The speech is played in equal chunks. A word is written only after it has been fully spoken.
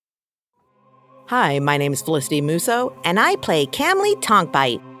Hi, my name is Felicity Musso, and I play Camley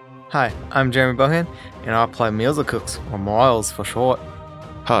Tonkbite. Hi, I'm Jeremy Bohan, and I play Meals Cooks, or Miles for short.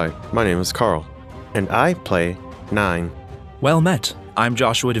 Hi, my name is Carl, and I play Nine. Well met. I'm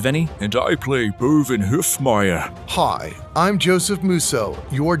Joshua Devaney, and I play Bovin Hoofmeyer. Hi, I'm Joseph Musso,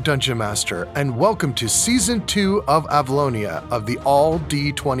 your Dungeon Master, and welcome to Season 2 of Avalonia of the All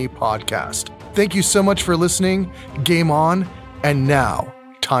D20 podcast. Thank you so much for listening. Game on, and now,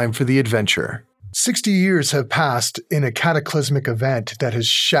 time for the adventure. 60 years have passed in a cataclysmic event that has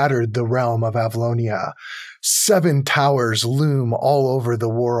shattered the realm of Avalonia. 7 towers loom all over the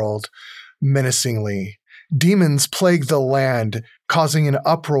world, menacingly. Demons plague the land, causing an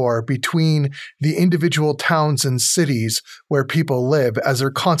uproar between the individual towns and cities where people live as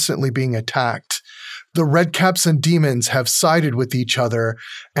they're constantly being attacked. The Redcaps and demons have sided with each other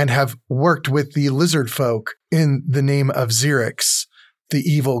and have worked with the lizard folk in the name of Xerix, the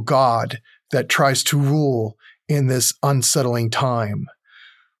evil god that tries to rule in this unsettling time.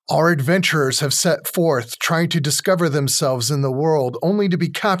 Our adventurers have set forth trying to discover themselves in the world only to be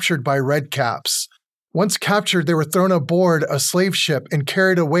captured by Redcaps. Once captured, they were thrown aboard a slave ship and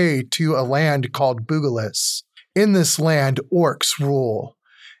carried away to a land called Bugalis. In this land, orcs rule,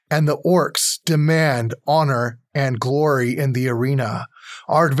 and the orcs demand honor and glory in the arena.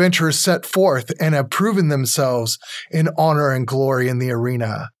 Our adventurers set forth and have proven themselves in honor and glory in the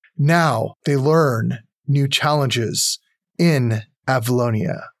arena. Now they learn new challenges in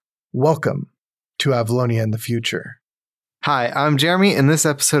Avalonia. Welcome to Avalonia in the future. Hi, I'm Jeremy, and this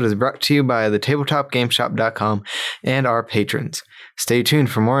episode is brought to you by thetabletopgameshop.com and our patrons. Stay tuned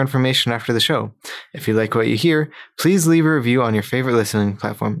for more information after the show. If you like what you hear, please leave a review on your favorite listening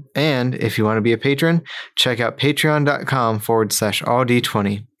platform. And if you want to be a patron, check out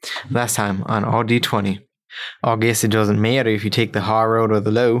patreon.com/alld20. Last time on All D20. I guess it doesn't matter if you take the high road or the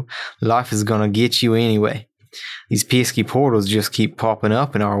low, life is gonna get you anyway. These pesky portals just keep popping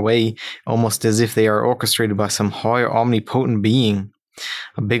up in our way, almost as if they are orchestrated by some higher omnipotent being.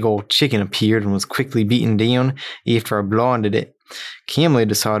 A big old chicken appeared and was quickly beaten down after I blinded it. Camley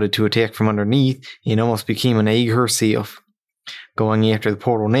decided to attack from underneath and almost became an egg herself. Going after the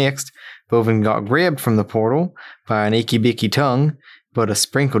portal next, Bovin got grabbed from the portal by an icky-bicky tongue, but a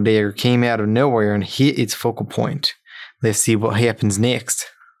sprinkle dagger came out of nowhere and hit its focal point. Let's see what happens next.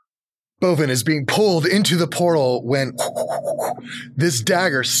 Bovin is being pulled into the portal when this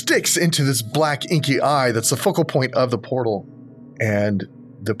dagger sticks into this black inky eye that's the focal point of the portal. And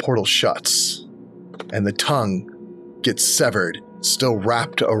the portal shuts. And the tongue gets severed, still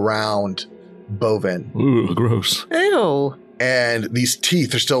wrapped around Bovin. Ooh, gross. Ew. And these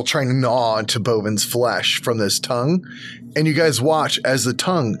teeth are still trying to gnaw into Bovin's flesh from this tongue. And you guys watch as the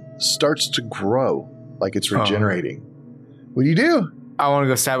tongue starts to grow like it's regenerating. What do you do? I want to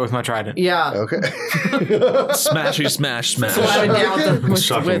go stab with my trident. Yeah. Okay. Smashy smash smash. Slide it down with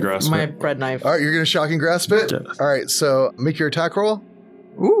Shocking grasp my it. bread knife. All right, you're going to shock and grasp it? Yes. All right, so make your attack roll.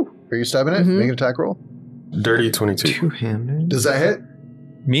 Ooh. Are you stabbing it? Mhm. Make an attack roll. Dirty 22. Two-handed. Does that hit?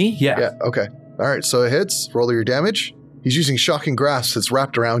 Me? Yeah. Yeah, okay. All right, so it hits. Roll your damage. He's using shocking grasp that's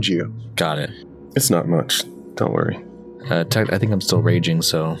wrapped around you. Got it. It's not much. Don't worry. I think I'm still raging,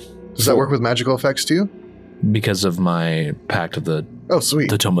 so Does that work with magical effects too? because of my pact of the Oh, sweet.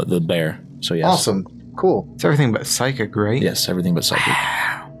 the bear. So yes. Awesome. Cool. It's everything but psychic, right? Yes, everything but psychic.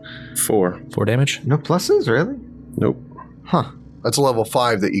 4. 4 damage. No pluses, really? Nope. Huh. That's a level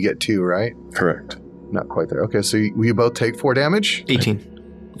 5 that you get too, right? Correct. Not quite there. Okay, so you both take 4 damage? 18.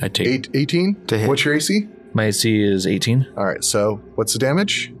 I take 18? To hit. What's your AC? my AC is 18. All right, so what's the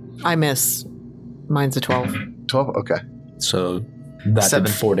damage? I miss. Mine's a 12. 12? Okay. So that 7.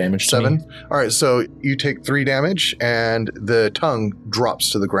 did 4 damage to 7? me. All right, so you take 3 damage and the tongue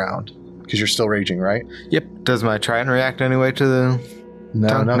drops to the ground because you're still raging, right? Yep. Does my trident react anyway to the... No,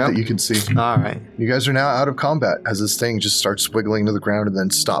 Tongue? not Nope. that you can see. All right. You guys are now out of combat as this thing just starts wiggling to the ground and then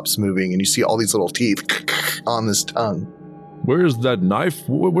stops moving, and you see all these little teeth on this tongue. Where's that knife?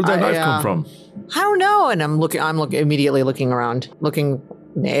 Where'd that knife come from? I don't know. And I'm immediately looking around, looking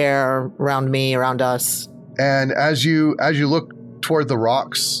in the air, around me, around us. And as you look toward the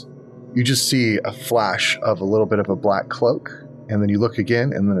rocks, you just see a flash of a little bit of a black cloak, and then you look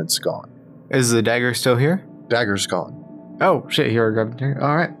again, and then it's gone. Is the dagger still here? Dagger's gone. Oh, shit. Here, I grabbed the dagger.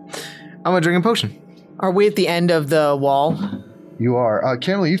 All right. I'm going to drink a potion. Are we at the end of the wall? You are.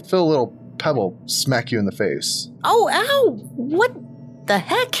 Camila, you feel a little pebble smack you in the face. Oh, ow! What the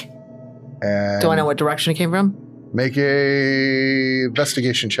heck? And Do I know what direction it came from? Make a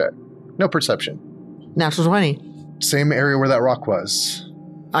investigation check. No perception. Natural 20. Same area where that rock was.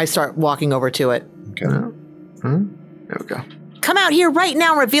 I start walking over to it. Okay. There we go. Come out here right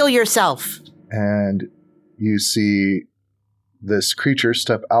now and reveal yourself. and you see this creature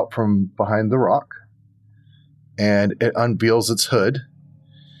step out from behind the rock, and it unveils its hood.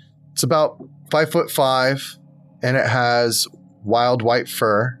 It's about 5'5", and it has wild white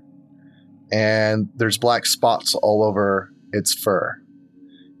fur, and there's black spots all over its fur.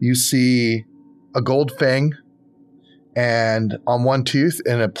 You see a gold fang and on one tooth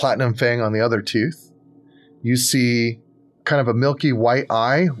and a platinum fang on the other tooth. You see kind of a milky white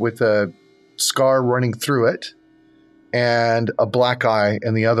eye with a scar running through it and a black eye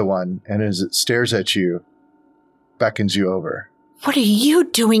in the other one. And as it stares at you, beckons you over. What are you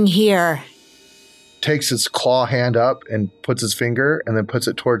doing here? Takes its claw hand up and puts its finger and then puts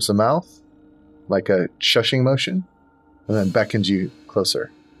it towards the mouth like a shushing motion and then beckons you closer.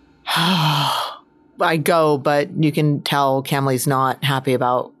 I go, but you can tell Camley's not happy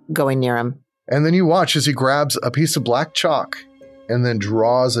about going near him. And then you watch as he grabs a piece of black chalk and then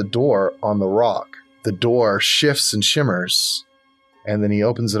draws a door on the rock. The door shifts and shimmers, and then he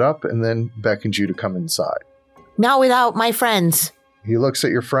opens it up and then beckons you to come inside. Not without my friends. He looks at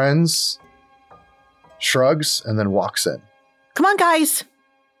your friends, shrugs, and then walks in. Come on, guys.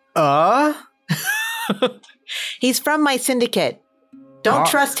 He's from my syndicate. Don't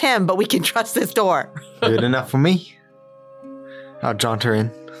trust him, but we can trust this door. Good enough for me. I'll jaunter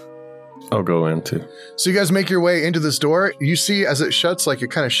in. I'll go in too. So you guys make your way into this door. You see as it shuts, like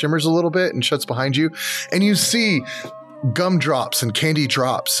it kind of shimmers a little bit and shuts behind you. And you see gumdrops and candy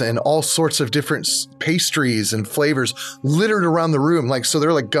drops and all sorts of different pastries and flavors littered around the room. Like, so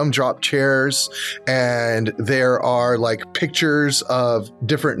they're like gumdrop chairs, and there are like pictures of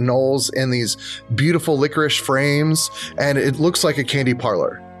different gnolls in these beautiful licorice frames. And it looks like a candy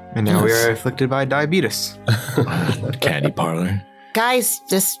parlor. And now we are afflicted by diabetes. Candy parlor. Guys,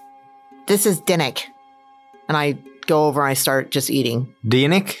 this is Dinnick. And I go over and I start just eating.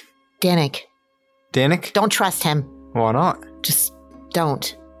 Dinnick? Dinnick. Don't trust him. Why not? Just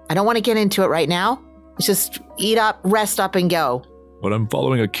don't. I don't want to get into it right now. Let's just eat up, rest up, and go. But I'm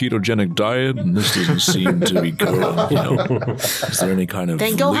following a ketogenic diet, and this doesn't seem to be good. You know, is there any kind of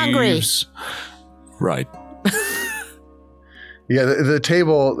Then go leaves? hungry. Right. Yeah, the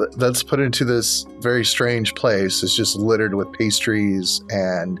table that's put into this very strange place is just littered with pastries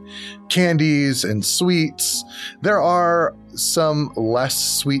and candies and sweets. There are some less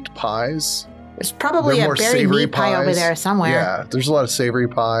sweet pies. There's probably They're a more berry savory meat pie over pies. there somewhere. Yeah, there's a lot of savory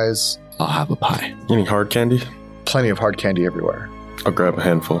pies. I'll have a pie. Any hard candy? Plenty of hard candy everywhere. I'll grab a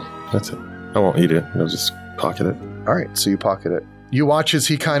handful. That's it. I won't eat it. I'll just pocket it. All right, so you pocket it. You watch as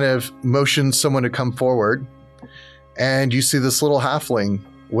he kind of motions someone to come forward, and you see this little halfling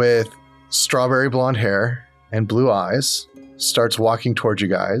with strawberry blonde hair and blue eyes starts walking towards you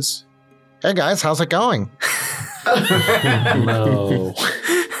guys. Hey guys, how's it going? No.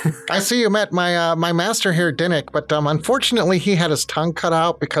 I see you met my my master here, Dinnick, but unfortunately he had his tongue cut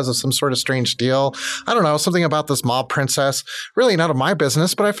out because of some sort of strange deal. I don't know, something about this mob princess. Really none of my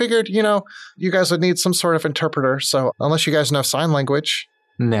business, but I figured, you know, you guys would need some sort of interpreter, so unless you guys know sign language.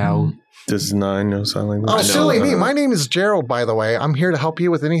 No. Does 9 know sign language? Oh, silly me. My name is Gerald, by the way. I'm here to help you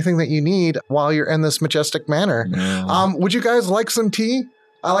with anything that you need while you're in this majestic manner. No. Would you guys like some tea?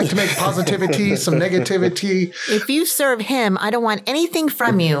 I like to make positivity, some negativity. If you serve him, I don't want anything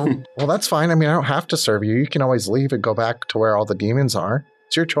from you. Well, that's fine. I mean, I don't have to serve you. You can always leave and go back to where all the demons are.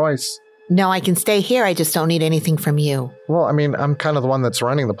 It's your choice. No, I can stay here. I just don't need anything from you. Well, I mean, I'm kind of the one that's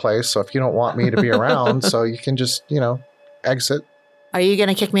running the place, so if you don't want me to be around, so you can just, you know, exit. Are you going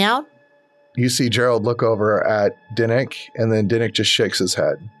to kick me out? You see Gerald look over at Dinnick, and then Dinnick just shakes his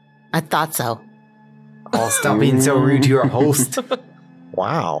head. I thought so. Oh, stop being so rude to your host.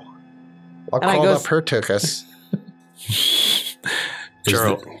 Wow. I'll And I call goes- up Herticus.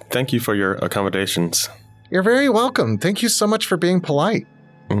 Gerald, thank you for your accommodations. You're very welcome. Thank you so much for being polite.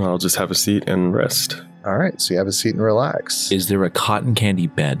 I'll just have a seat and rest. All right, so you have a seat and relax. Is there a cotton candy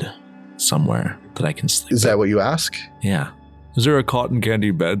bed somewhere that I can sleep Is in? that what you ask? Yeah. Is there a cotton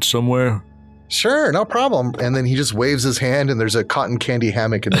candy bed somewhere? Sure, no problem. And then he just waves his hand, and there's a cotton candy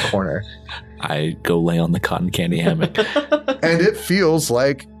hammock in the corner. I go lay on the cotton candy hammock. And it feels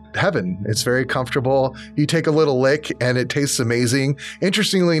like heaven. It's very comfortable. You take a little lick, and it tastes amazing.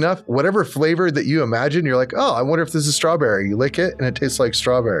 Interestingly enough, whatever flavor that you imagine, you're like, oh, I wonder if this is strawberry. You lick it, and it tastes like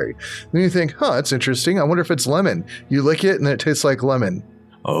strawberry. Then you think, that's interesting. I wonder if it's lemon. You lick it, and it tastes like lemon.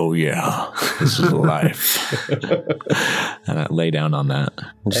 Oh, yeah. This is life. And I lay down on that.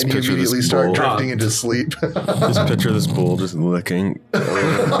 Just And you picture this immediately start bowl. drifting into sleep. Just picture this bull just licking.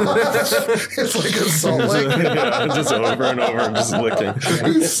 It's like a salt lick. Yeah, just over and over and just licking.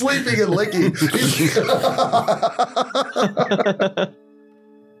 He's sleeping and licking.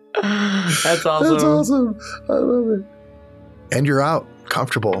 That's awesome. That's awesome. I love it. And you're out,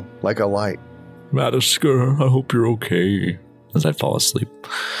 comfortable, like a light. Madaskar, I hope you're okay. As I fall asleep.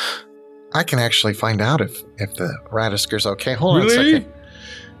 I can actually find out if the Radisker's okay. Hold on a Really? second.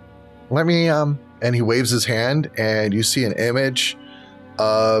 Let me, and he waves his hand, and you see an image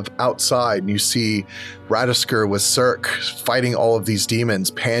of outside, and you see Radisker with Cirque fighting all of these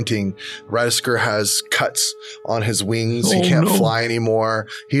demons, panting. Radisker has cuts on his wings. He can't fly anymore.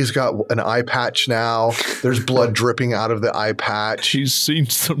 He's got an eye patch now. There's blood dripping out of the eye patch. She's seen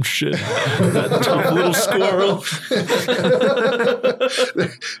some shit. That tough little squirrel.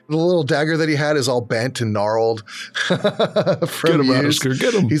 The little dagger that he had is all bent and gnarled. Get him, Radisker,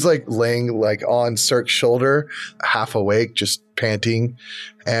 get him. He's like laying like on Cirque's shoulder, half awake, just panting.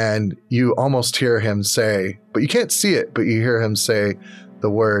 And you almost hear him say, but you can't see it, but you hear him say the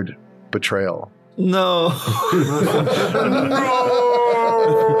word betrayal. No.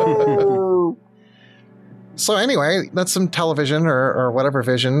 No! So anyway, that's some television or whatever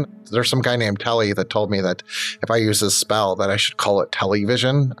vision. There's some guy named Telly that told me that if I use this spell that I should call it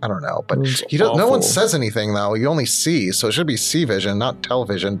television. I don't know, but no one says anything though. You only see, so it should be see vision, not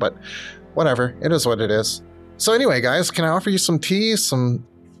television, but whatever. It is what it is. So anyway, guys, can I offer you some tea? Some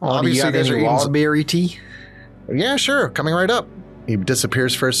Do you got any wildberry tea? Yeah, sure. Coming right up. He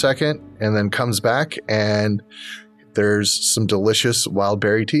disappears for a second and then comes back, and there's some delicious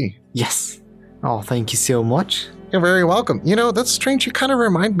wildberry tea. Yes. Oh, thank you so much. You're very welcome. You know, that's strange. You kind of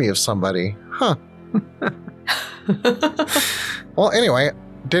remind me of somebody. Huh. Well, anyway,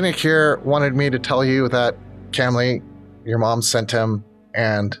 Dinnick here wanted me to tell you that Camley, your mom sent him,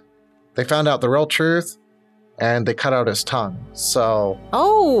 and they found out the real truth, and they cut out his tongue. So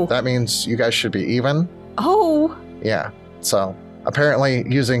that means you guys should be even. Yeah. So apparently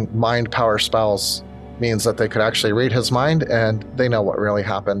using mind power spells means that they could actually read his mind, and they know what really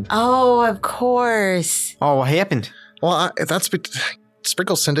happened. Oh, of course. Oh, what happened? Well, that's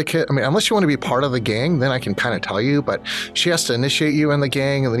Sprinkle Syndicate. I mean, unless you want to be part of the gang, then I can kind of tell you, but she has to initiate you in the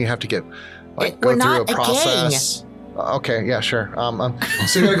gang, and then you have to go through a process. Okay, yeah, sure.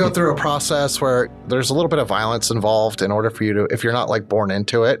 So you got to go through a process where there's a little bit of violence involved in order for you to, if you're not like born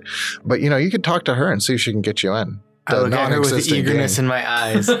into it, but you could talk to her and see if she can get you in. I look at her with eagerness in my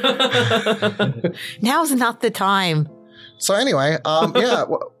eyes. Now's not the time. So anyway, yeah.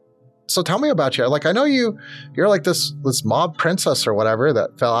 So tell me about you. Like, I know you're like this mob princess or whatever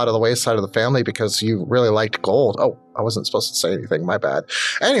that fell out of the wayside of the family because you really liked gold. Oh, I wasn't supposed to say anything. My bad.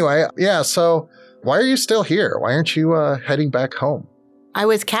 Anyway, yeah. So why are you still here? Why aren't you heading back home? I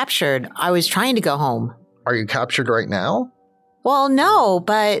was captured. I was trying to go home. Are you captured right now? Well, no,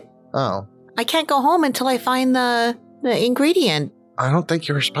 but Oh. I can't go home until I find the ingredient. I don't think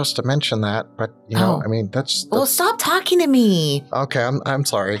you were supposed to mention that, but I mean, that's Well, stop talking to me. Okay, I'm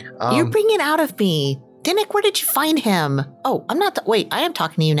sorry. You're bringing it out of me. Dinnick, where did you find him? Oh, I'm not. Wait, I am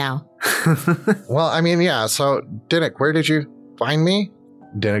talking to you now. Well, I mean, yeah. So, Dinnick, where did you find me?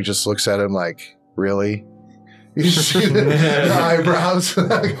 Dinnick just looks at him like, really? You see the eyebrows?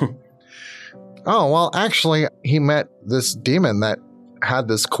 Oh, well, actually, he met this demon that had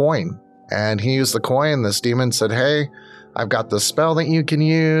this coin. And he used the coin. This demon said, hey, I've got this spell that you can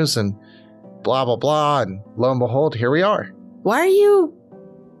use, and blah, blah, blah. And lo and behold, here we are. Why are you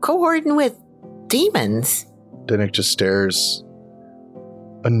cohorting with demons? Dinnick just stares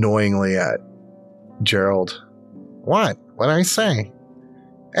annoyingly at Gerald. What? What did I say?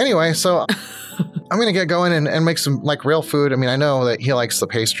 Anyway, so I'm going to get going and make some like real food. I mean, I know that he likes the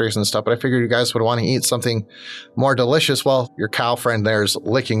pastries and stuff, but I figured you guys would want to eat something more delicious while your cow friend there's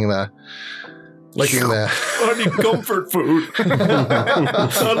licking the... I need comfort food.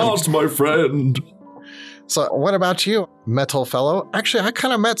 I lost my friend. So what about you, metal fellow? Actually, I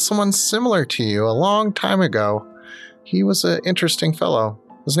kind of met someone similar to you a long time ago. He was an interesting fellow.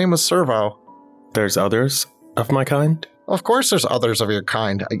 His name was Servo. There's others of my kind? Of course there's others of your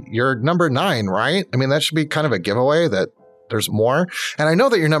kind. You're number 9, right? I mean, that should be kind of a giveaway that there's more. And I know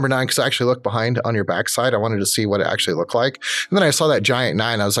that you're number 9 because I actually looked behind on your backside. I wanted to see what it actually looked like. And then I saw that giant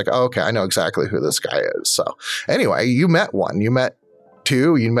 9. I was like, oh, okay, I know exactly who this guy is. So anyway, you met 1. You met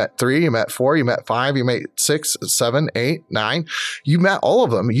 2. You met 3. You met 4. You met 5. You met 6, 7, 8, 9. You met all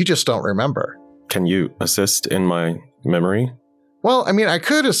of them. You just don't remember. Can you assist in my memory? Well, I mean, I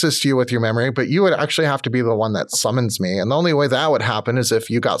could assist you with your memory, but you would actually have to be the one that summons me. And the only way that would happen is if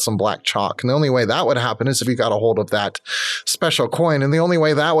you got some black chalk. And the only way that would happen is if you got a hold of that special coin. And the only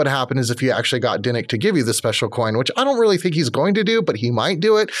way that would happen is if you actually got Dinnick to give you the special coin, which I don't really think he's going to do, but he might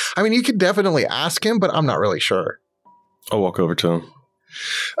do it. I mean, you could definitely ask him, but I'm not really sure. I'll walk over to him.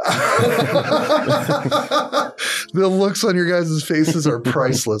 The looks on your guys' faces are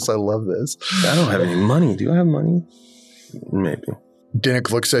priceless. I love this. I don't have any money. Do I have money? Maybe.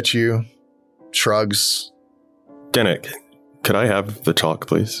 Dinnick looks at you, shrugs, Dinnick, could I have the chalk,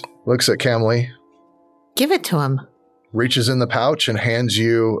 please? looks at Camley, Give it to him. reaches in the pouch and hands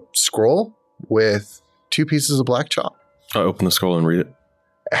you a scroll with 2 pieces of black chalk. I open the scroll and read it.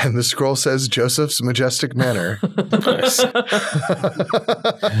 And the scroll says Joseph's Majestic Manor. Nice. There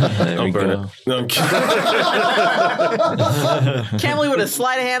I'll we burn go. it. No, I'm kidding. Can't believe would have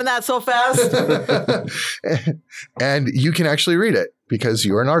sleight of hand that so fast. And you can actually read it because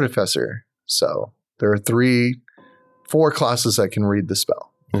you're an artificer. So there are 4 classes that can read the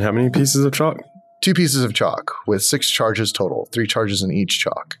spell. And how many pieces of chalk? 2 pieces of chalk with 6 charges total, 3 charges in each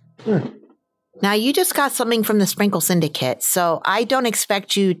chalk. Now, you just got something from the Sprinkle Syndicate, so I don't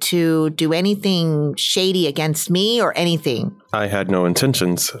expect you to do anything shady against me or anything. I had no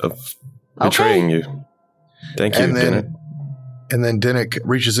intentions of betraying you. Thank you, Dinnick. And then Dinnick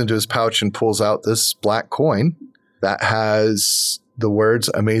reaches into his pouch and pulls out this black coin that has the words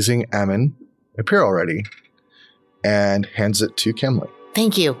Amazing Ammon appear already and hands it to Camley.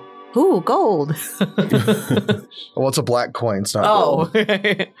 Thank you. Ooh, gold. Well, it's a black coin. It's not gold.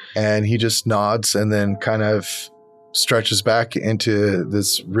 And he just nods and then kind of stretches back into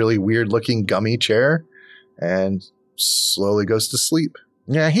this really weird looking gummy chair and slowly goes to sleep.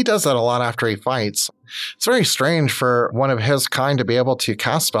 Yeah, he does that a lot after he fights. It's very strange for one of his kind to be able to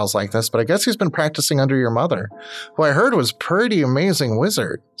cast spells like this, but I guess he's been practicing under your mother, who I heard was pretty amazing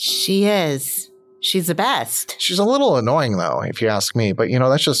wizard. She is. She's the best. She's a little annoying, though, if you ask me, but,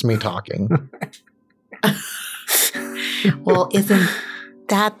 that's just me talking. Well, isn't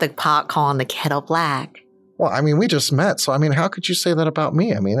that the pot calling the kettle black? Well, we just met, so, how could you say that about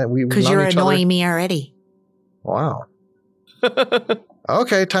me? Because you're annoying me already. Wow.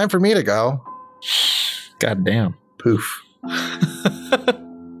 Okay, time for me to go. God damn. Poof. So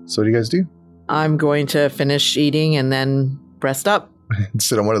what do you guys do? I'm going to finish eating and then rest up.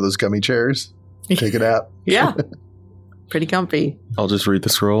 Sit on one of those gummy chairs. Take a nap. Yeah. Pretty comfy. I'll just read the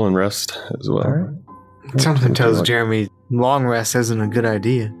scroll and rest as well. All right. Something tells Jeremy long rest isn't a good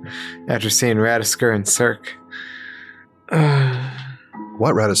idea after seeing Radisker and Cirque.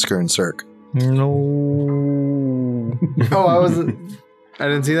 What Radisker and Cirque? No. Oh, I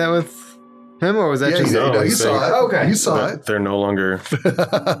didn't see that with him, or was that just... you saw it. Okay. You saw it. They're no longer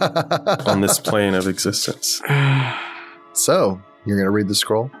on this plane of existence. So, you're going to read the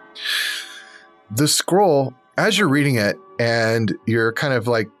scroll? The scroll, as you're reading it and you're kind of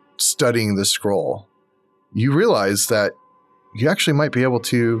like studying the scroll, you realize that you actually might be able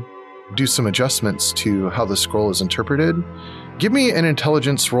to do some adjustments to how the scroll is interpreted. Give me an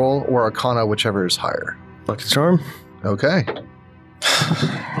intelligence roll or arcana, whichever is higher. Lucky charm? Okay.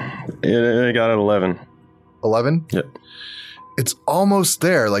 I got it 11. 11? Yep. It's almost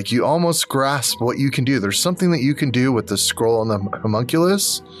there. Like you almost grasp what you can do. There's something that you can do with the scroll and the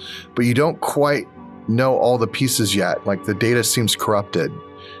homunculus, but you don't quite know all the pieces yet. Like the data seems corrupted.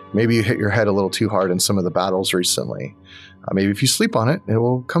 Maybe you hit your head a little too hard in some of the battles recently. Maybe if you sleep on it, it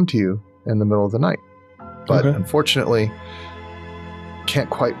will come to you in the middle of the night. But unfortunately, can't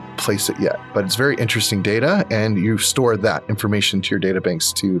quite place it yet. But it's very interesting data, and you store that information to your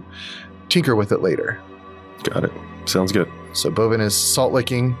databanks to tinker with it later. Got it. Sounds good. So Bovin is salt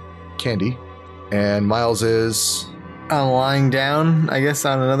licking candy, and Miles is... I'm lying down, I guess,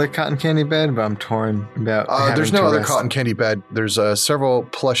 on another cotton candy bed, but I'm torn about there's no other cotton candy bed. There's several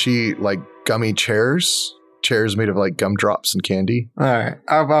plushy, like, gummy chairs made of, like, gumdrops and candy. All right,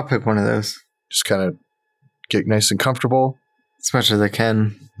 I'll pick one of those. Just kind of get nice and comfortable. As much as I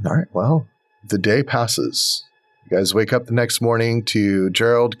can. All right, well, the day passes. You guys wake up the next morning to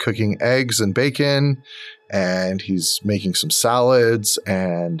Gerald cooking eggs and bacon, and he's making some salads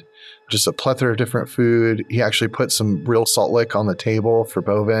and just a plethora of different food. He actually put some real salt lick on the table for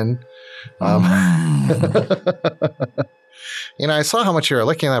Bovin. I saw how much you were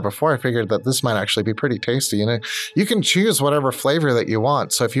licking that before. I figured that this might actually be pretty tasty. You can choose whatever flavor that you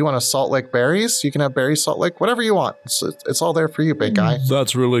want. So if you want a salt lick berries, you can have berry salt lick, whatever you want. It's all there for you, big guy.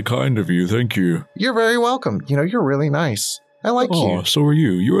 That's really kind of you. Thank you. You're very welcome. You're really nice. I like you. Oh, so are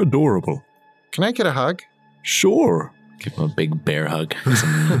you. You're adorable. Can I get a hug? Sure. Give him a big bear hug.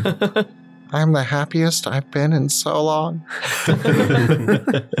 I'm the happiest I've been in so long.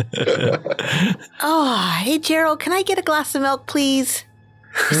 Oh, hey, Gerald, can I get a glass of milk, please?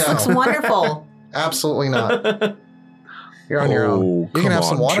 This looks wonderful. Absolutely not. You're on your own. You can have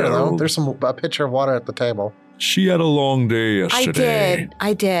some water, Gerald. though. There's a pitcher of water at the table. She had a long day yesterday.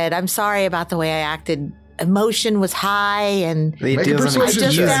 I did. I'm sorry about the way I acted emotion was high, and It Make a doesn't I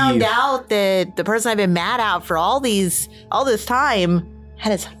persuasion just check. found out that the person I've been mad at for all this time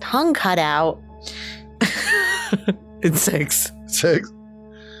had his tongue cut out. It's 6. 6.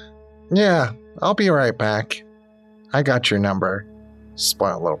 Yeah, I'll be right back. I got your number.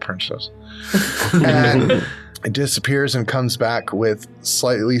 Spoiled little princess. And it disappears and comes back with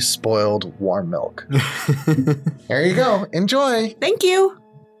slightly spoiled warm milk. There you go. Enjoy. Thank you.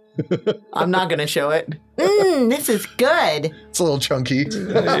 I'm not going to show it. This is good. It's a little chunky.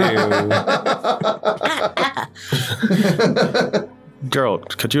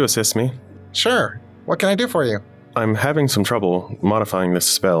 Geralt, could you assist me? Sure. What can I do for you? I'm having some trouble modifying this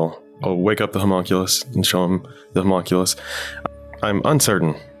spell. I'll wake up the homunculus and show him the homunculus. I'm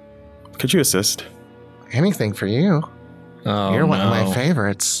uncertain. Could you assist? Anything for you. Oh, You're one of no. my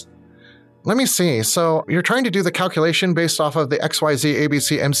favorites. Let me see. So you're trying to do the calculation based off of the XYZ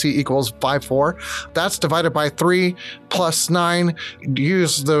ABC MC equals 5, 4. That's divided by 3 plus 9.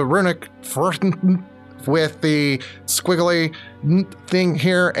 Use the runic with the squiggly thing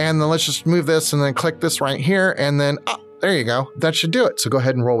here. And then let's just move this and then click this right here. And then, there you go. That should do it. So go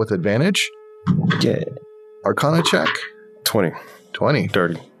ahead and roll with advantage. Yeah. Arcana check. 20. 20.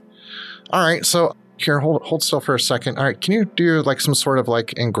 Dirty. All right. So here, hold still for a second. All right. Can you do like some sort of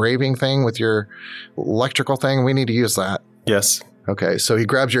like engraving thing with your electrical thing? We need to use that. Yes. Okay. So he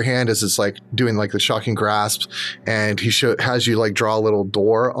grabs your hand as it's like doing like the shocking grasp, and he has you like draw a little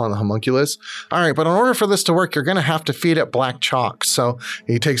door on the homunculus. All right. But in order for this to work, you're going to have to feed it black chalk. So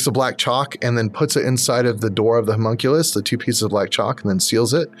he takes the black chalk and then puts it inside of the door of the homunculus, the 2 pieces of black chalk, and then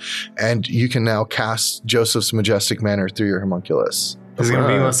seals it. And you can now cast Joseph's Majestic Manner through your homunculus. Is it going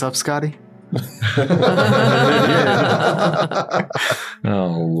to be what's up, Scotty?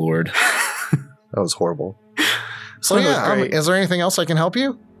 Oh, Lord. That was horrible. So That was yeah, great. is there anything else I can help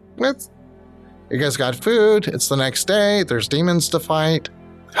you with? You guys got food. It's the next day. There's demons to fight.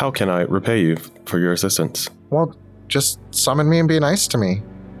 How can I repay you for your assistance? Well, just summon me and be nice to me.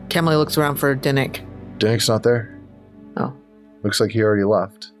 Kemley looks around for Dinnick. Dinnick's not there. Oh. Looks like he already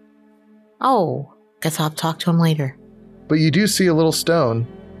left. Oh, guess I'll talk to him later. But you do see a little stone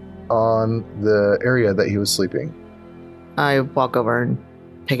on the area that he was sleeping. I walk over and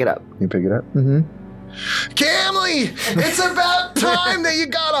pick it up. You pick it up. Mm-hmm. Camley, it's about time that you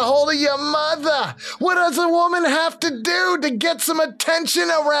got a hold of your mother. What does a woman have to do to get some attention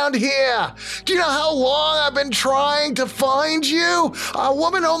around here? Do you know how long I've been trying to find you? A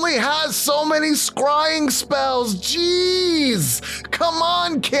woman only has so many scrying spells. Jeez. Come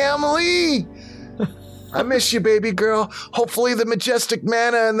on, Camley. I miss you, baby girl. Hopefully the majestic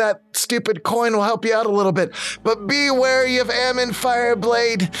mana and that stupid coin will help you out a little bit. But be wary of Ammon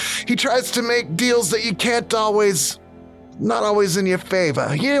Fireblade. He tries to make deals that you can't always, not always in your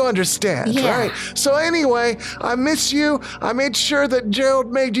favor. You understand, Yeah. right? So anyway, I miss you. I made sure that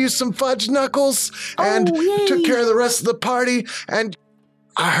Gerald made you some fudge knuckles and yay. took care of the rest of the party. And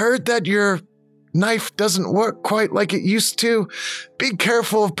I heard that your knife doesn't work quite like it used to. Be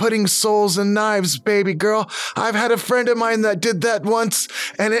careful of putting souls in knives, baby girl. I've had a friend of mine that did that once,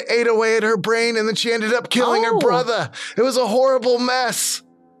 and it ate away at her brain, and then she ended up killing her Oh. brother. It was a horrible mess.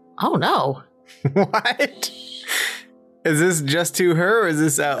 Oh, no. What? Is this just to her or is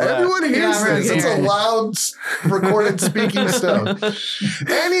this out loud? Everyone hears Yeah, everyone this. It's a hears. loud recorded speaking stone.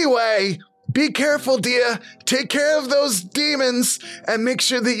 Anyway, be careful, dear. Take care of those demons and make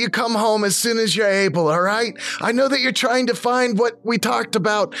sure that you come home as soon as you're able, all right? I know that you're trying to find what we talked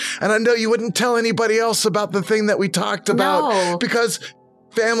about, and I know you wouldn't tell anybody else about the thing that we talked about No. because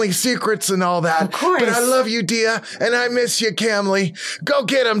family secrets and all that. Of course. But I love you, dear, and I miss you, Camley. Go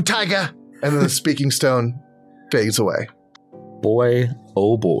get him, Tiger. And then the speaking stone fades away. Boy,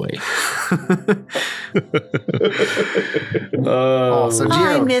 oh boy. So I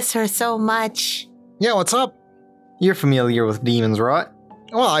Gerald, miss her so much. Yeah, what's up? you're familiar with demons, right?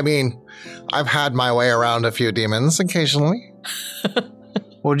 Well, I mean, I've had my way around a few demons occasionally.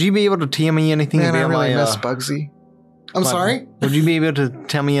 Would you be able to tell me anything Man, I about really my... miss Bugsy. I'm sorry? Would you be able to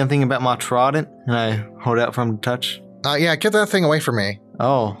tell me anything about my trident? And I hold out for him to touch. Yeah, get that thing away from me.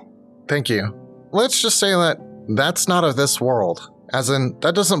 Oh, Thank you. Let's just say that that's not of this world. As in,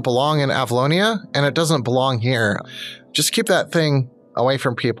 that doesn't belong in Avalonia, and it doesn't belong here. Just keep that thing away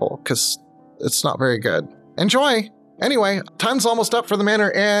from people, because it's not very good. Enjoy! Anyway, time's almost up for the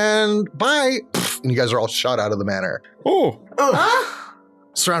manor, and bye! Pfft, and you guys are all shot out of the manor. Oh,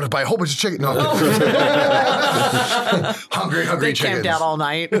 Surrounded by a whole bunch of chicken. No. hungry They chickens. camped out all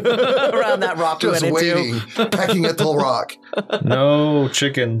night around that rock we Just went into. waiting, pecking at the rock. no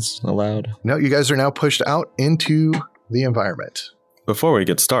chickens allowed. No, you guys are now pushed out into the environment. Before we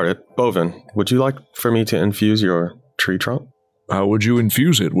get started, Bovin, would you like for me to infuse your tree trunk? How would you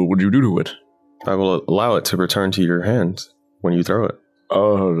infuse it? What would you do to it? I will allow it to return to your hand when you throw it.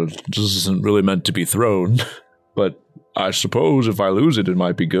 This isn't really meant to be thrown, but I suppose if I lose it, it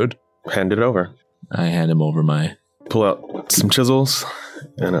might be good. Hand it over. I hand him over my... Pull out some chisels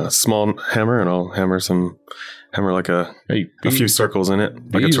and a small hammer, and I'll hammer like a few circles in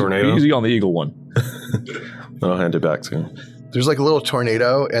it, like a tornado. Easy on the eagle one. I'll hand it back to him. There's like a little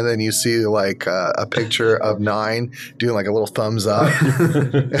tornado, and then you see like a picture of 9 doing like a little thumbs up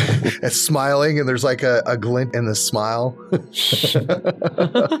and smiling, and there's like a glint in the smile.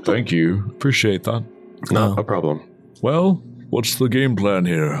 Thank you. Appreciate that. Not a problem. Well, what's the game plan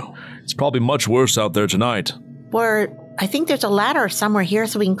here? It's probably much worse out there tonight. I think there's a ladder somewhere here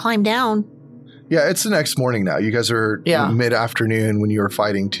so we can climb down. Yeah, it's the next morning now. You guys are mid-afternoon when you were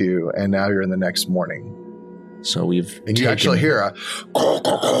fighting too, and now you're in the next morning. So we've And you actually hear a...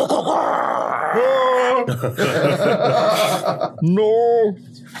 No.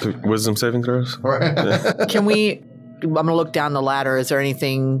 Wisdom saving throws? Can we... I'm going to look down the ladder. Is there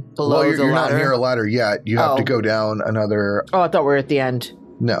anything below Well, the you're not ladder? near a ladder yet. You have to go down another... Oh, I thought we were at the end.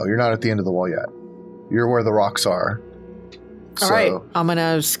 No, you're not at the end of the wall yet. You're where the rocks are. All right. I'm going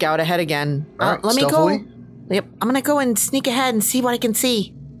to scout ahead again. All right, let me stealthily? go. Yep. I'm going to go and sneak ahead and see what I can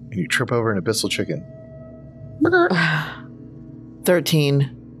see. And you trip over an abyssal chicken.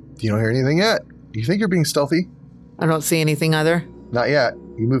 13. You don't hear anything yet. You think you're being stealthy? I don't see anything either. Not yet.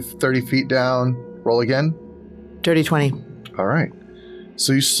 You move 30 feet down. Roll again. Dirty 20. All right.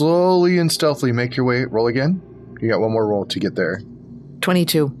 So you slowly and stealthily make your way. Roll again. You got one more roll to get there.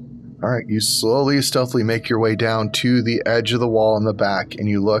 22. All right. You slowly, stealthily make your way down to the edge of the wall in the back, and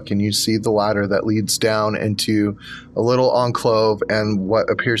you look and you see the ladder that leads down into a little enclave and what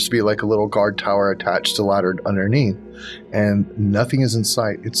appears to be like a little guard tower attached to the ladder underneath. And nothing is in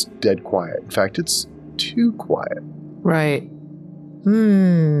sight. It's dead quiet. In fact, it's too quiet. Right.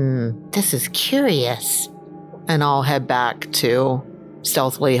 This is curious. And I'll head back to...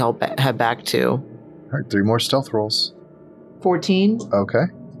 Stealthily head back to... All right. 3 more stealth rolls. 14. Okay.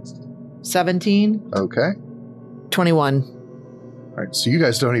 17. Okay. 21. All right. So you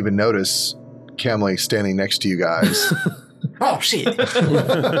guys don't even notice Camley standing next to you guys. Oh, shit.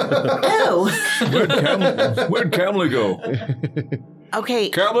 Oh. Where'd Camley go?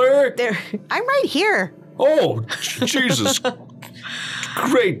 Okay. Camley? There. I'm right here. Oh, Jesus.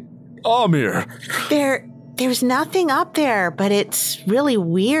 Great. Amir. There's nothing up there, but it's really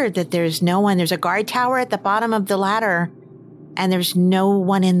weird that there's no one. There's a guard tower at the bottom of the ladder, and there's no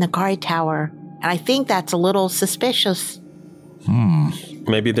one in the guard tower. And I think that's a little suspicious.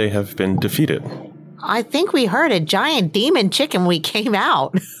 Maybe they have been defeated. I think we heard a giant demon chicken when we came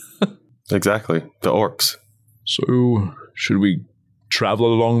out. Exactly. The orcs. So, should we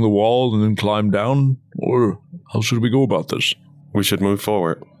travel along the wall and then climb down? Or how should we go about this? We should move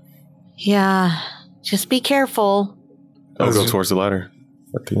forward. Yeah, just be careful. I'll go towards the ladder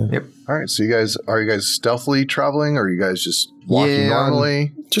at the end. Yep. All right. So are you guys stealthily traveling, or are you guys just walking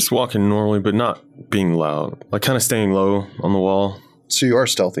normally? Just walking normally, but not being loud. Like kind of staying low on the wall. So you are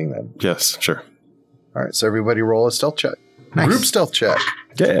stealthing then. Yes, sure. All right. So everybody roll a stealth check. Nice. Group stealth check.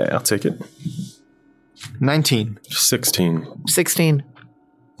 Yeah, I'll take it. 19. 16. 16.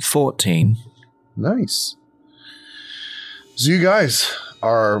 14. Nice. So you guys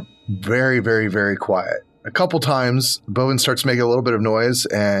are very, very, very quiet. A couple times, Bowen starts making a little bit of noise,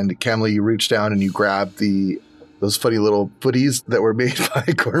 and Camley, you reach down and you grab those funny little footies that were made by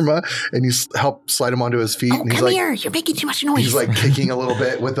Gorma, and you help slide him onto his feet. Oh, and he's come like, here. You're making too much noise. he's like kicking a little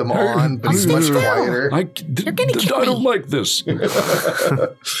bit with them on, but he's much quieter. I gonna kill don't me. like this.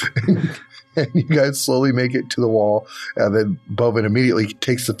 And you guys slowly make it to the wall, and then Bowen immediately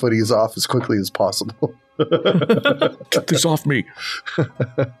takes the footies off as quickly as possible. Get this off me.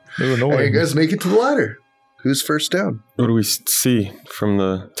 They're And annoying. you guys make it to the ladder. Who's first down? What do we see from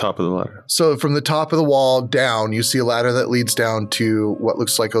the top of the ladder? So from the top of the wall down, you see a ladder that leads down to what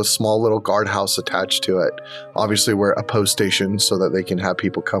looks like a small little guardhouse attached to it. Obviously, we're a post station so that they can have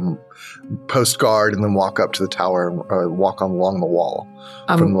people come post guard and then walk up to the tower and walk along the wall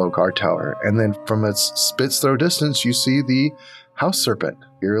from the low guard tower. And then from a spit's throw distance, you see the house serpent,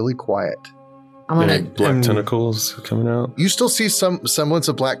 eerily quiet. I'm gonna. Any black tentacles coming out? You still see some semblance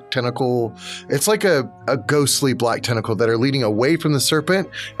of black tentacle. It's like a ghostly black tentacle that are leading away from the serpent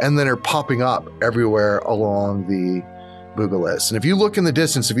and then are popping up everywhere along the Boogalist. And if you look in the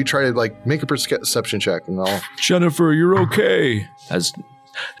distance, if you try to like make a perception check, and I'll... Jennifer, you're okay. As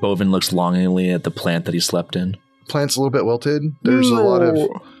Bovin looks longingly at the plant that he slept in. Plant's a little bit wilted. There's a lot of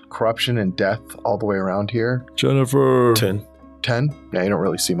corruption and death all the way around here. Jennifer. 10. 10? Yeah, you don't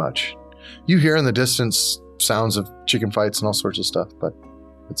really see much. You hear in the distance sounds of chicken fights and all sorts of stuff, but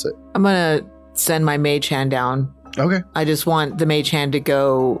that's it. I'm going to send my mage hand down. Okay. I just want the mage hand to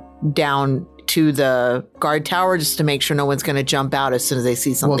go down to the guard tower just to make sure no one's going to jump out as soon as they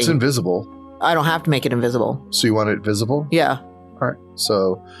see something. Well, it's invisible. I don't have to make it invisible. So you want it visible? Yeah. All right.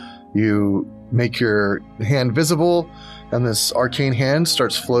 So you make your hand visible, and this arcane hand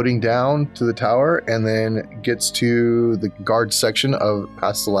starts floating down to the tower and then gets to the guard section of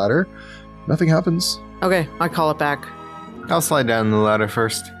past the ladder. Nothing happens. Okay, I call it back. I'll slide down the ladder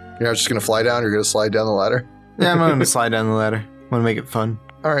first. You're not just going to fly down, you're going to slide down the ladder. Yeah, I'm going to slide down the ladder. Want to make it fun.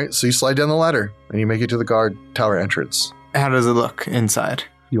 All right, so you slide down the ladder and you make it to the guard tower entrance. How does it look inside?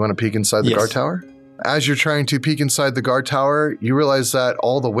 You want to peek inside the Yes. guard tower? As you're trying to peek inside the guard tower, you realize that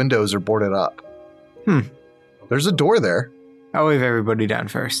all the windows are boarded up. There's a door there. I'll wave everybody down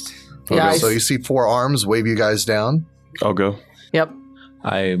first. Yeah, So you see 4 arms wave you guys down. I'll go. Yep.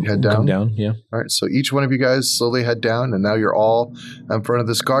 I Head come down? down. Yeah. All right, so each one of you guys slowly head down, and now you're all in front of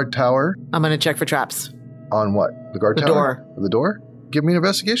this guard tower. I'm going to check for traps. On what? The guard The tower? The door? Give me an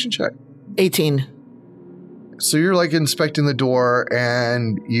investigation check. 18. So you're like inspecting the door,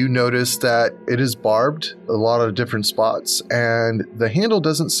 and you notice that it is barbed, a lot of different spots, and the handle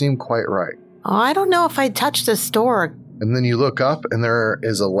doesn't seem quite right. Oh, I don't know if I'd touch this door. And then you look up, and there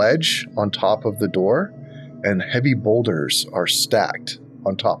is a ledge on top of the door, and heavy boulders are stacked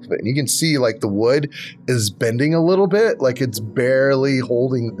on top of it. And you can see like the wood is bending a little bit, like it's barely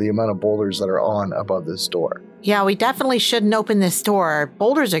holding the amount of boulders that are on above this door. Yeah, we definitely shouldn't open this door.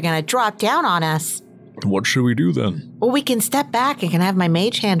 Boulders are going to drop down on us. What should we do then? Well, we can step back and can have my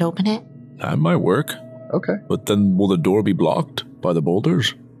mage hand open it. That might work. Okay. But then will the door be blocked by the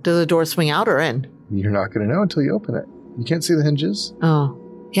boulders? Does the door swing out or in? You're not going to know until you open it. You can't see the hinges. Oh,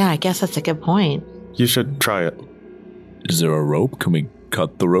 yeah, I guess that's a good point. You should try it. Is there a rope? Can we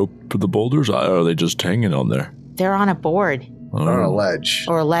cut the rope to the boulders? Or are they just hanging on there? They're on a board On a ledge.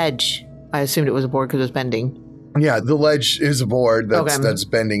 or a ledge. I assumed it was a board because it was bending. Yeah, the ledge is a board that's Okay. that's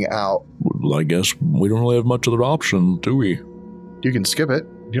bending out. Well, I guess we don't really have much other option, do we? You can skip it.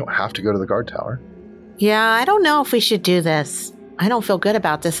 You don't have to go to the guard tower. Yeah, I don't know if we should do this. I don't feel good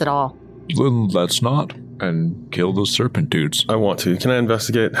about this at all. Then let's not. And kill the serpentutes. I want to. Can I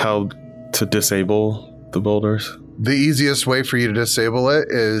investigate how to disable the boulders? The easiest way for you to disable it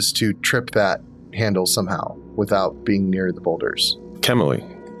is to trip that handle somehow without being near the boulders. Kemily,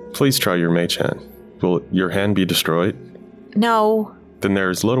 please try your mage hand. Will your hand be destroyed? No. Then there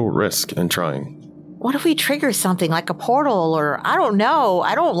is little risk in trying. What if we trigger something like a portal or I don't know.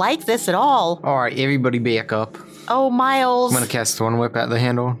 I don't like this at all. All right, everybody back up. Oh, Miles. I'm going to cast Thorn Whip at the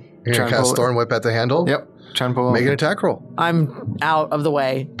handle. You're Try going to and cast pull it. Thorn Whip at the handle? Yep. Try and pull it. Make an attack roll. I'm out of the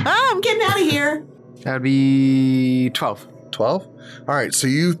way. I'm getting out of here. That'd be 12. 12? All right, so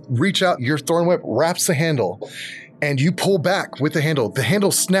you reach out, your Thorn Whip wraps the handle, and you pull back with the handle. The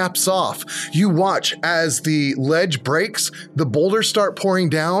handle snaps off. You watch as the ledge breaks, the boulders start pouring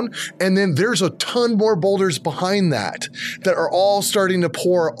down, and then there's a ton more boulders behind that are all starting to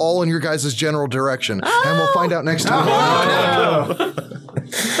pour all in your guys' general direction. And we'll find out next time.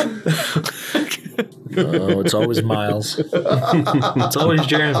 Oh, it's always Miles. It's always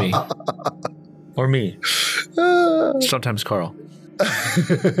Jeremy. Or me. Sometimes Carl.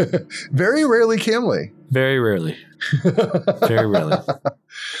 Very rarely Kimley. Very rarely. Very rarely.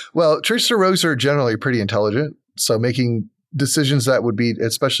 Well, Trista Rose are generally pretty intelligent, so making decisions that would be,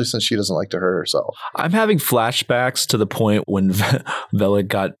 especially since she doesn't like to hurt herself. I'm having flashbacks to the point when Vela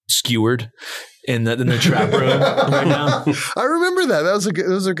got skewered in the trap room right now. I remember that.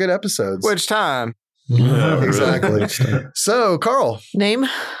 Those are good episodes. Which time? Exactly. So, Carl. Name?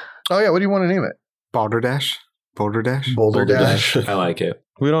 Oh yeah, what do you want to name it? Balderdash? Boulder Dash? Boulder Dash. I like it.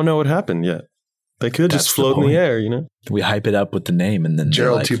 We don't know what happened yet. They could That's just the float in point. the air, you know? We hype it up with the name and then they're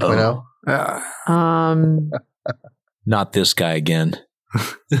Gerald like, 2.0. oh, not this guy again.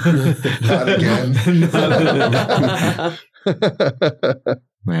 Not again.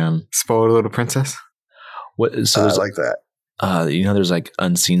 Man. Spoiled little princess? What? So I there's like that. there's like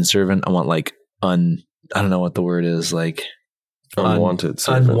unseen servant. I want like I don't know what the word is, like Unwanted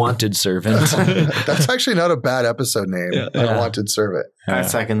servant. unwanted servant. That's actually not a bad episode name. Yeah. Unwanted Servant. I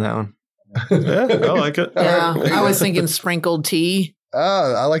second that one. Yeah, I like it. Yeah, I was thinking sprinkled tea.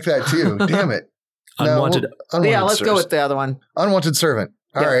 I like that too. Damn it. No, Unwanted. unwanted Yeah, let's go servant. with the other one. Unwanted Servant.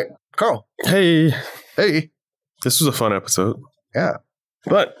 All right, Carl. Hey, Hey. this was a fun episode. Yeah.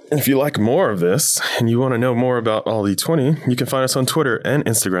 But if you like more of this and you want to know more about All D20, you can find us on Twitter and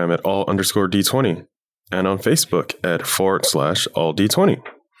Instagram at all_D20 and on Facebook at /all D20.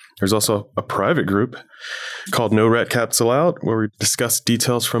 There's also a private group called No Rat Cats Allowed, where we discuss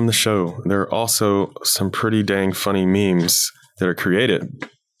details from the show. There are also some pretty dang funny memes that are created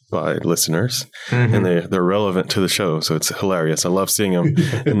by listeners, and they're relevant to the show, so it's hilarious. I love seeing them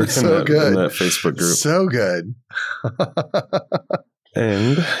in that Facebook group. So good.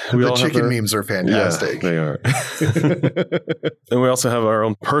 And the chicken memes are fantastic. Yeah, they are. And we also have our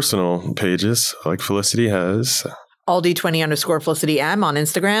own personal pages, like Felicity has. AllD20_Felicity M on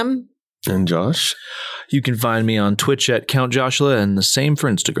Instagram. And Josh. You can find me on Twitch at Count Joshua, and the same for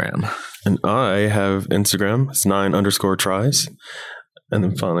Instagram. And I have Instagram. It's 9_tries. And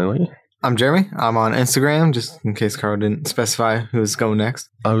then finally, I'm Jeremy. I'm on Instagram, just in case Carl didn't specify who's going next.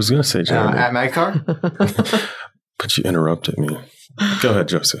 I was going to say Jeremy. At Magcar. But you interrupted me. Go ahead,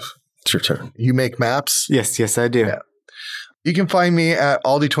 Joseph. It's your turn. You make maps? Yes, I do. Yeah. You can find me at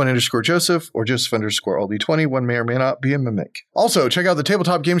AllD20_Joseph or Joseph_AllD20. One may or may not be a mimic. Also, check out the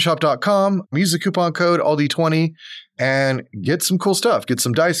tabletopgameshop.com. Use the coupon code AllD20 and get some cool stuff. Get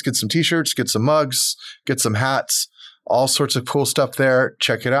some dice, get some t-shirts, get some mugs, get some hats, all sorts of cool stuff there.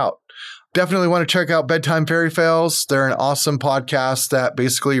 Check it out. Definitely want to check out Bedtime Fairy Fails. They're an awesome podcast that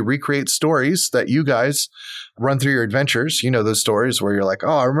basically recreates stories that you guys run through your adventures. You know those stories where you're like,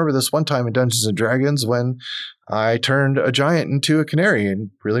 oh, I remember this one time in Dungeons & Dragons when I turned a giant into a canary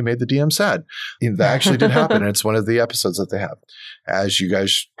and really made the DM sad. That actually did happen. And it's one of the episodes that they have. As you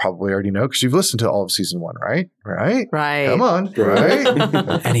guys probably already know, because you've listened to all of season 1, right? Right. Come on.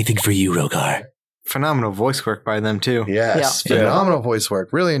 Right? Anything for you, Rogar. Phenomenal voice work by them, too. Yes. Yeah. Phenomenal voice work.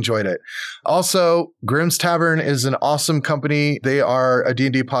 Really enjoyed it. Also, Grimm's Tavern is an awesome company. They are a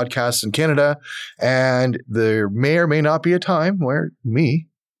D&D podcast in Canada. And there may or may not be a time where me,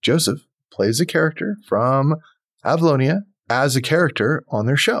 Joseph, plays a character from Avalonia as a character on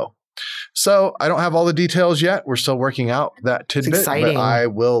their show. So I don't have all the details yet. We're still working out that tidbit. Exciting. But I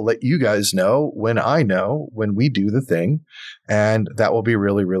will let you guys know when we do the thing. And that will be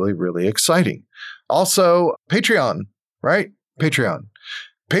really, really, really exciting. Also, Patreon, right?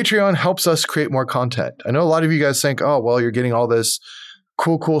 Patreon helps us create more content. I know a lot of you guys think, oh, well, you're getting all this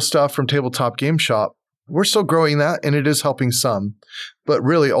cool stuff from Tabletop Game Shop. We're still growing that, and it is helping some. But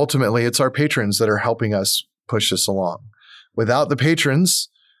really, ultimately, it's our patrons that are helping us push this along. Without the patrons,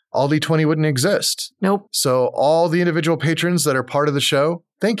 All D20 wouldn't exist. Nope. So all the individual patrons that are part of the show,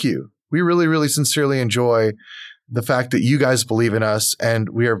 thank you. We really, really sincerely enjoy the fact that you guys believe in us, and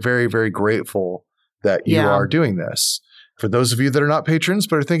we are very, very grateful that you are doing this. For those of you that are not patrons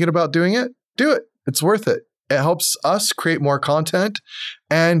but are thinking about doing it, do it. It's worth it. It helps us create more content,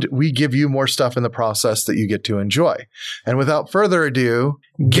 and we give you more stuff in the process that you get to enjoy. And without further ado,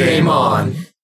 Game on.